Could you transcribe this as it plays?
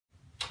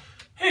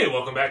Hey,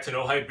 welcome back to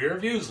No Hype Beer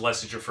Reviews.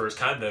 Unless it's your first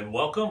time, then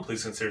welcome.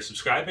 Please consider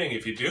subscribing.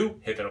 If you do,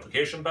 hit that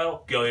notification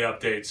bell, get all the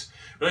updates.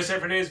 Really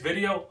excited for today's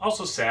video.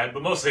 Also sad,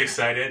 but mostly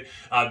excited.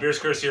 Beer's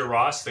courtesy of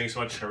Ross. Thanks so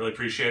much. I really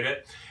appreciate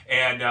it.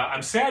 And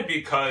I'm sad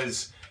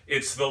because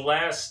it's the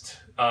last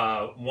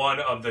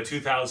one of the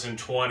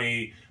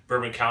 2020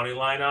 Bourbon County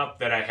lineup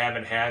that I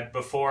haven't had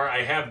before.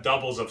 I have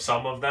doubles of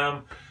some of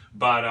them,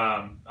 but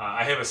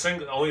I have a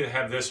single, only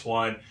have this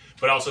one.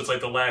 But also it's like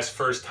the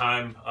first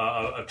time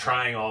of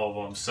trying all of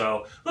them.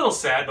 So a little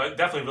sad, but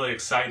definitely really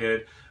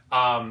excited.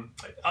 I'll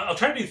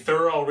try to be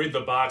thorough. I'll read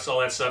the box, all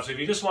that stuff. So if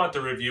you just want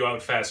the review, I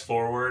would fast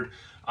forward.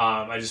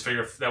 I just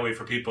figure that way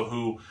for people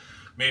who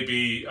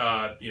maybe,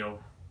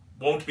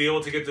 won't be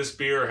able to get this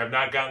beer or have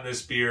not gotten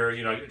this beer,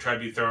 I try to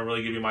be thorough and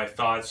really give you my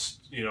thoughts,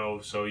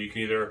 so you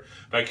can either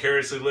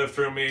vicariously live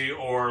through me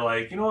or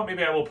like,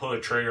 maybe I will pull a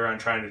trigger on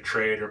trying to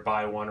trade or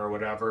buy one or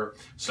whatever.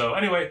 So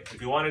anyway,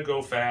 if you want to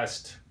go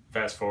fast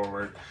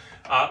forward.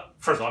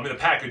 First of all, the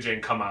packaging,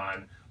 come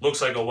on.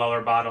 Looks like a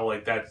Weller bottle,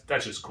 like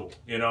that's just cool,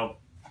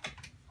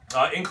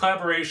 In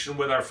collaboration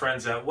with our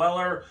friends at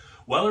Weller,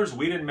 Weller's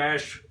Wheat and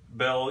Mash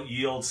Bill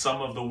yields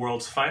some of the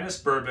world's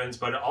finest bourbons,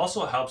 but it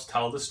also helps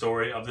tell the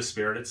story of the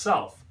spirit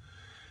itself.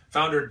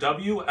 Founder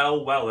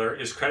W.L. Weller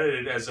is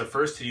credited as the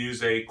first to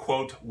use a,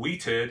 quote,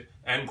 wheated,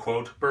 end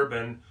quote,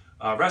 bourbon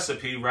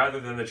recipe rather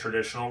than the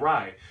traditional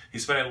rye. He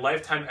spent a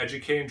lifetime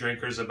educating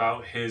drinkers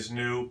about his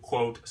new,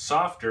 quote,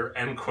 softer,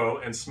 end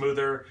quote, and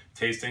smoother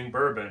tasting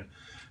bourbon.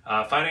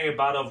 Finding a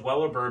bottle of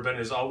Weller bourbon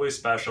is always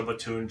special, but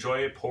to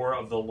enjoy a pour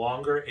of the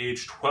longer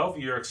aged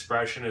 12-year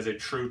expression is a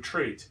true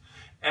treat.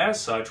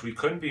 As such, we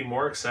couldn't be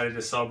more excited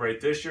to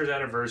celebrate this year's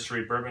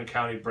anniversary Bourbon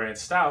County Brand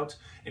Stout,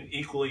 an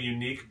equally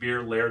unique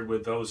beer layered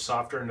with those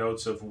softer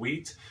notes of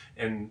wheat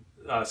and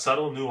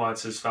subtle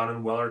nuances found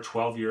in Weller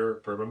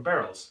 12-year bourbon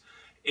barrels.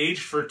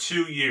 Aged for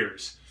 2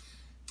 years.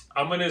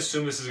 I'm going to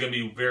assume this is going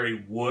to be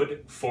very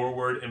wood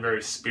forward and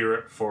very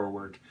spirit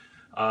forward.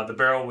 The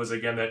barrel was,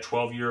 again, that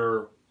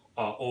 12-year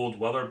old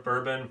Weller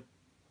bourbon.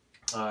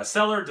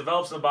 Cellar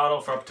develops in the bottle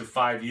for up to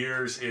 5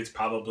 years. It's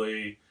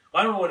probably,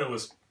 I don't know when it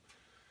was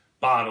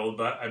bottled,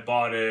 but I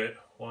bought it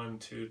a little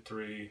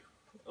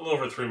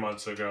over 3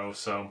 months ago.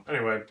 So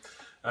anyway,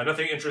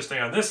 nothing interesting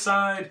on this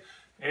side.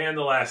 And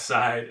the last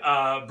side,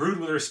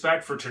 brewed with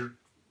respect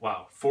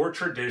for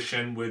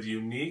tradition with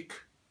unique,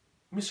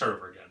 let me start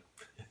over again.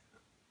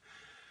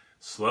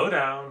 Slow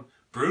down.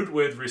 Brewed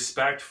with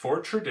respect for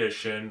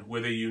tradition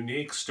with a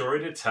unique story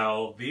to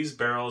tell, these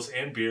barrels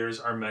and beers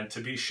are meant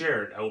to be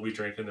shared. I will be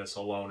drinking this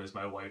alone as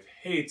my wife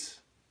hates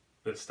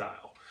this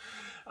style.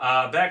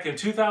 Back in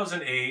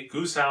 2008,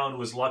 Goose Island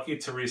was lucky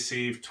to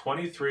receive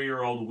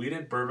 23-year-old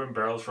wheated bourbon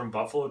barrels from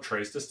Buffalo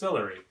Trace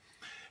Distillery.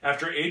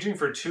 After aging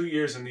for 2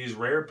 years in these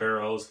rare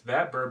barrels,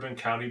 that Bourbon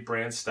County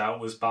brand stout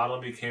was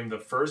bottled and became the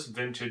first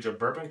vintage of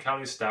Bourbon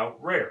County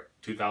Stout Rare,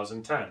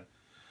 2010.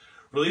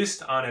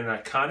 Released on an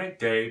iconic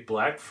day,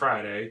 Black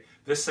Friday,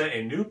 this set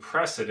a new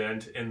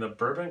precedent in the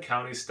Bourbon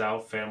County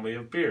Stout family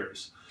of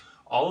beers,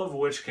 all of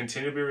which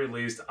continue to be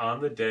released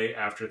on the day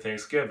after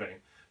Thanksgiving.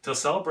 To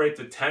celebrate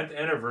the 10th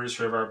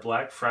anniversary of our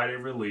Black Friday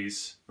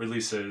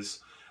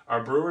releases,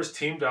 our brewers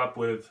teamed up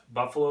with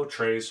Buffalo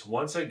Trace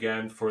once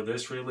again for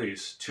this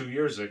release 2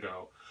 years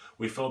ago.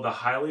 We filled the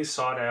highly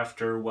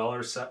sought-after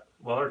Weller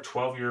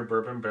 12-year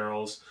bourbon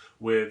barrels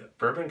with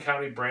Bourbon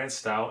County brand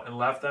stout and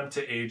left them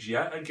to age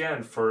yet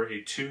again for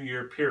a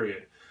 2-year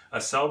period.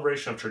 A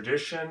celebration of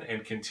tradition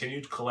and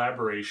continued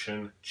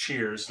collaboration.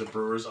 Cheers, the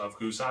brewers of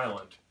Goose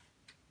Island.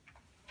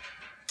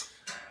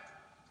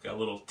 Got a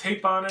little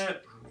tape on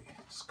it.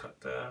 Let's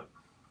cut that.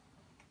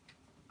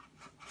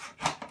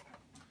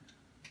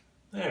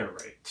 All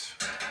right.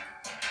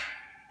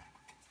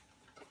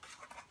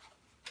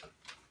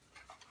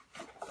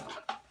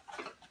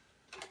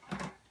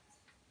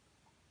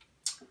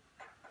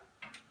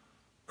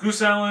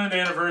 Goose Island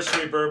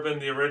Anniversary Bourbon,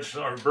 the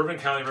original, or Bourbon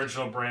County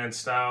Original Brand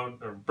Stout,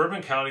 or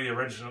Bourbon County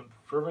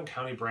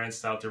Brand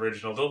Stout, the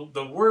original.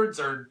 The words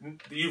are,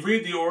 you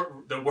read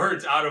the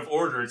words out of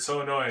order. It's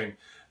so annoying.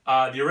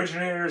 The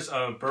originators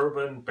of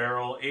bourbon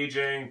barrel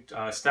aging,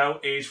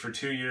 stout aged for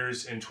 2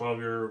 years in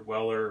 12-year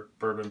Weller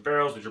bourbon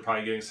barrels, which you're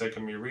probably getting sick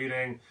of me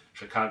reading.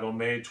 Chicago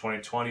made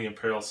 2020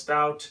 Imperial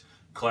Stout,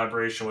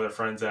 collaboration with our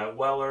friends at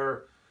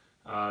Weller,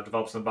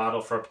 develops in the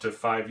bottle for up to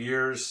 5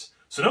 years.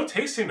 So no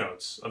tasting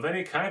notes of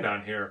any kind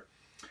on here.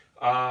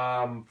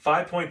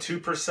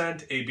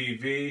 5.2%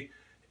 ABV,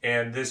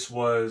 and this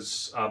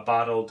was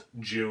bottled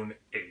June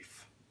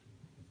 8th.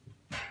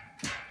 I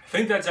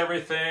think that's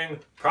everything.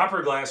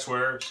 Proper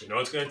glassware, so you know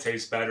it's going to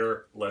taste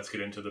better. Let's get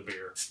into the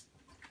beer.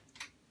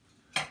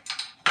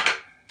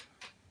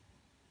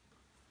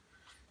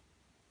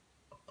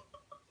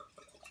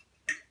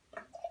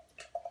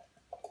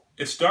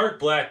 It's dark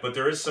black, but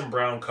there is some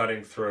brown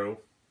cutting through.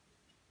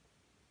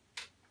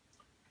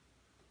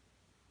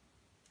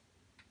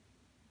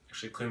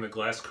 Actually clean the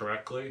glass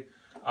correctly.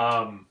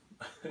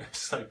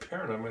 It's like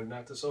parent, I'm going to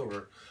knock this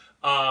over.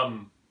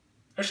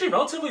 Actually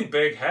relatively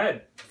big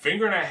head.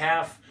 Finger and a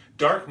half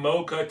Dark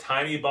mocha,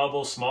 tiny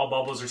bubbles, small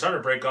bubbles. They're starting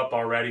to break up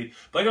already.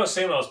 But like I was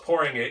saying when I was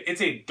pouring it,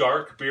 it's a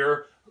dark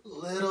beer,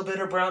 little bit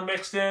of brown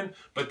mixed in,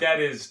 but that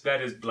is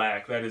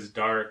black. That is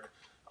dark.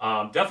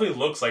 Definitely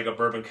looks like a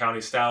Bourbon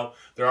County stout.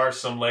 There are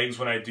some legs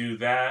when I do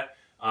that.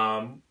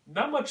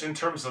 Not much in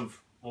terms of,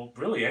 well,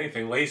 really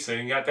anything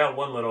lacing. You got that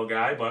one little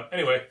guy, but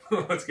anyway,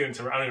 let's get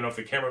into it. I don't even know if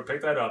the camera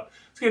picked that up.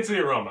 Let's get into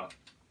the aroma.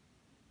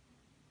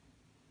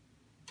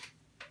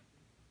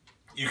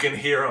 You can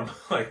hear them,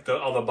 like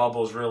all the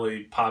bubbles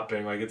really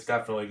popping. Like it's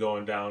definitely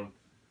going down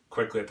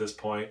quickly at this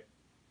point.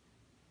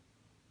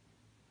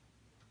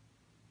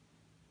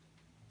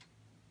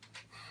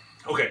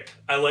 Okay,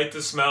 I like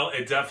the smell.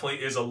 It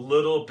definitely is a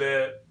little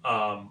bit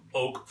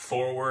oak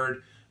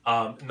forward.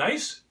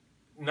 Nice,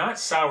 not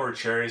sour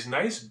cherries,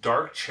 nice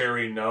dark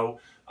cherry note.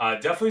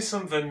 Definitely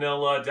some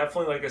vanilla.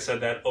 Definitely, like I said,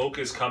 that oak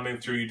is coming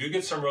through. You do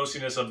get some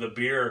roastiness of the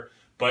beer,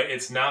 but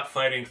it's not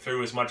fighting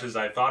through as much as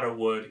I thought it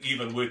would,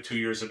 even with 2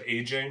 years of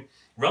aging.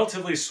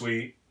 Relatively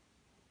sweet.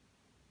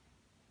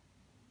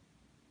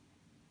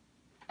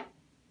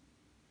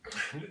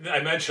 I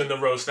mentioned the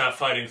roast not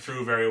fighting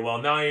through very well.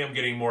 Now I am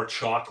getting more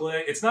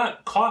chocolate. It's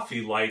not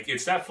coffee-like.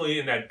 It's definitely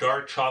in that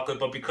dark chocolate,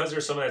 but because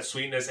there's some of that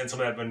sweetness and some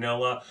of that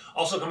vanilla,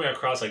 also coming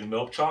across like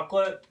milk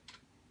chocolate.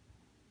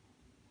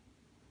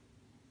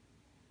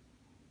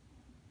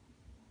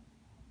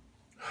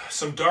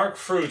 Some dark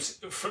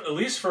fruits, at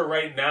least for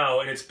right now,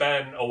 and it's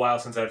been a while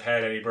since I've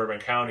had any Bourbon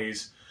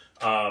Counties.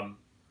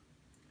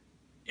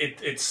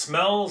 It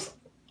smells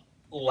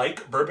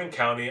like Bourbon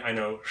County, I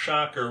know,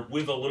 shocker,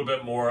 with a little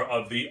bit more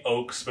of the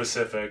oak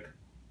specific.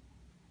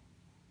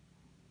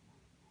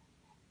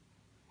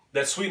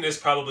 That sweetness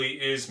probably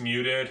is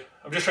muted.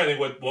 I'm just trying to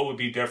think what would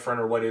be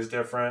different or what is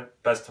different.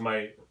 Best to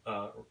my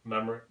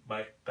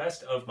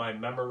best of my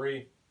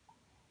memory.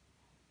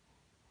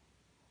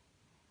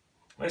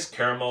 Nice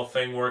caramel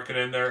thing working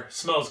in there.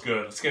 Smells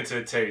good. Let's get into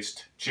the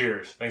taste.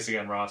 Cheers. Thanks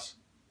again, Ross.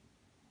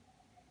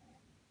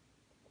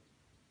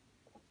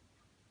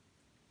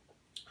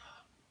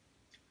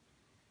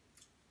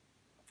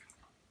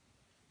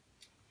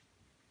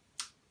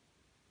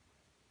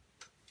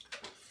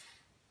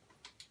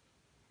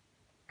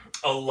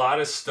 A lot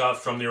of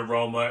stuff from the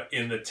aroma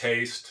in the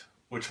taste,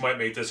 which might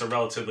make this a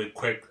relatively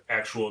quick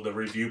the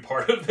review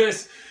part of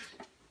this.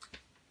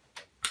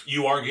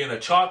 You are getting the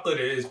chocolate.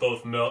 It is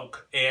both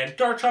milk and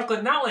dark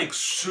chocolate. Not like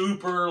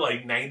super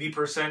like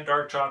 90%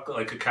 dark chocolate,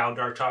 like cacao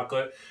dark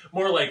chocolate.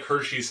 More like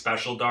Hershey's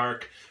Special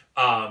Dark.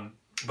 But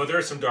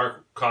there's some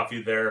dark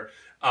coffee there.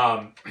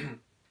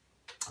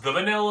 The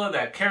vanilla,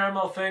 that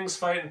caramel thing's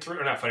fighting through,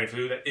 or not fighting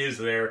through, that is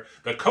there.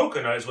 The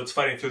coconut is what's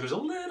fighting through. There's a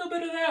little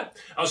bit of that.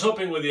 I was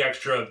hoping with the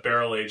extra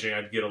barrel aging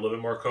I'd get a little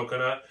bit more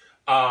coconut.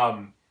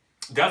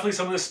 Definitely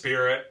some of the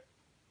spirit.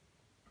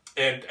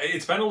 And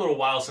it's been a little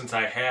while since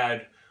I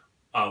had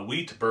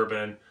wheat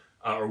bourbon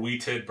or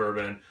wheated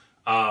bourbon.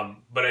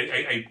 But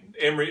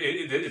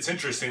it's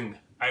interesting.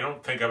 I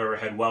don't think I've ever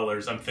had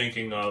Weller's. I'm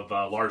thinking of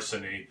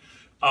Larceny.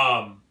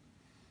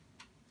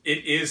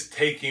 It is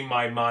taking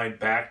my mind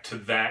back to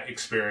that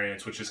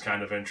experience, which is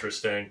kind of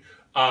interesting.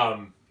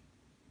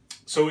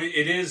 So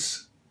it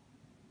is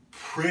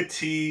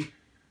pretty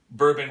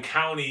Bourbon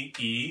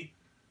County-y.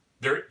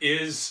 There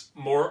is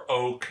more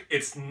oak.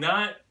 It's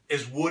not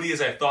as woody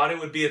as I thought it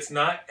would be. It's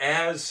not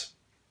as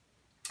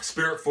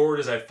spirit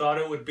forward as I thought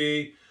it would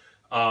be.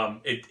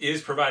 It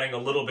is providing a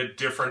little bit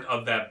different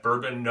of that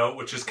bourbon note,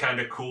 which is kind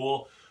of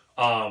cool.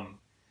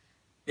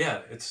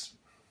 Yeah,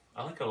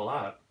 I like it a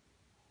lot.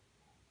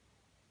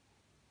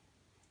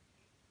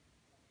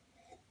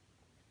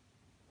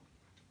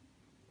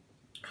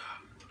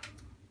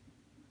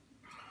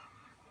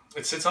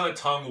 It sits on the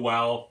tongue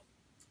well.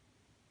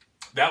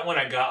 That one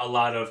I got a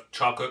lot of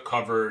chocolate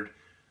covered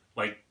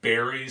like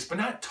berries, but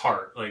not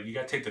tart. Like you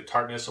gotta take the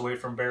tartness away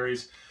from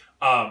berries.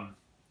 I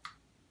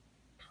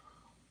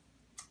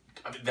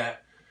mean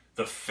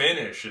the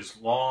finish is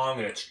long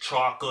and it's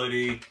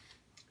chocolatey.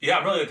 Yeah,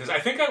 I'm really like this. I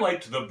think I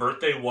liked the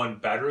birthday one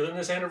better than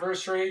this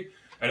anniversary.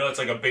 I know it's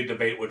like a big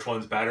debate which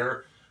one's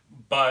better,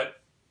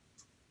 but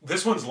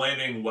this one's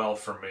landing well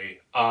for me.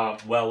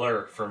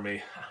 Weller for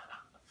me.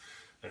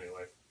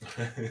 Anyway.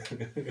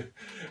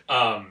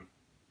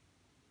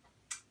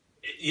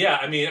 Yeah,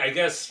 I mean, I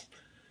guess,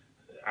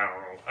 I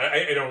don't know.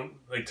 I don't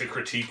like to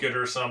critique it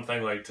or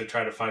something, like to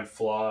try to find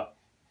flaw.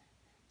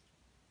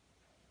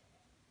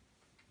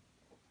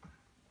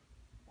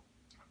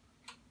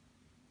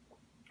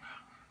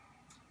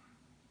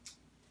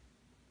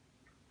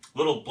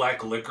 Little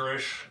black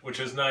licorice, which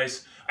is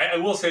nice. I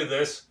will say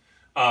this.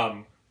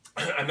 I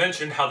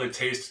mentioned how the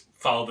taste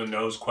followed the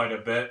nose quite a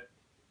bit.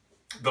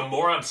 The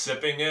more I'm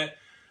sipping it,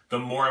 the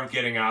more I'm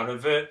getting out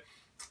of it.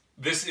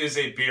 This is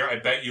a beer, I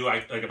bet you,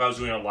 like if I was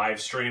doing a live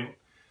stream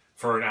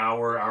for an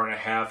hour, hour and a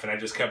half, and I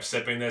just kept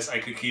sipping this, I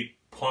could keep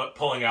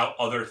pulling out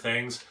other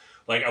things.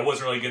 Like I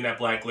wasn't really getting that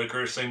black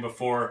licorice thing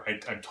before.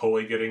 I'm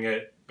totally getting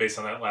it based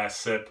on that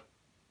last sip.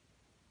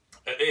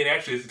 It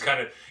actually is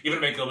kind of, even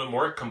to make it a little bit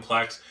more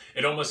complex,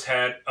 it almost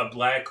had a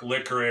black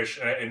licorice,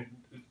 and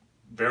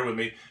bear with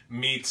me,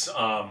 meets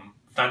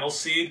fennel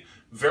seed,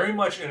 very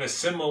much in a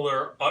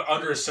similar,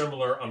 under a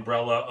similar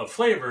umbrella of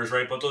flavors,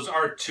 right? But those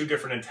are two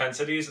different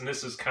intensities, and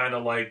this is kind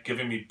of like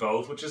giving me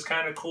both, which is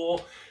kind of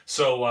cool.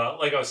 So,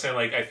 like I was saying,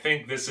 like I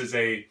think this is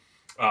a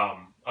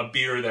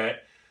beer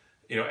that,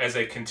 you know, as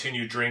I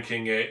continue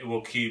drinking it, it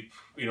will keep,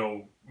 you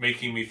know,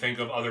 making me think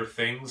of other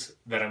things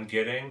that I'm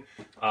getting,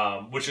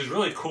 which is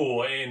really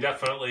cool and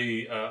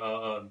definitely,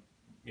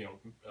 you know,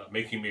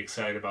 making me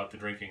excited about the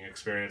drinking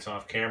experience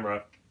off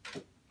camera.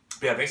 But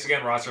yeah, thanks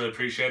again, Ross. I really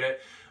appreciate it.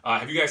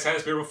 Have you guys had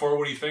this beer before?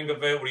 What do you think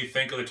of it? What do you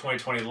think of the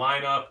 2020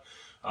 lineup?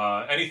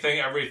 Anything,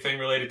 everything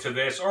related to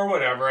this or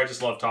whatever. I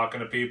just love talking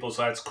to people,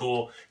 so that's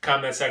cool.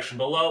 Comment section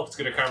below. Let's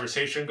get a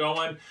conversation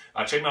going.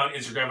 Check me out on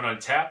Instagram and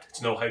Untapped.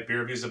 It's No Hype Beer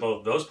Reviews at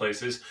both those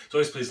places. So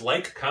always please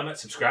like, comment,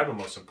 subscribe, and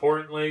most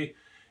importantly,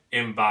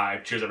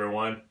 imbibe. Cheers,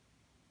 everyone.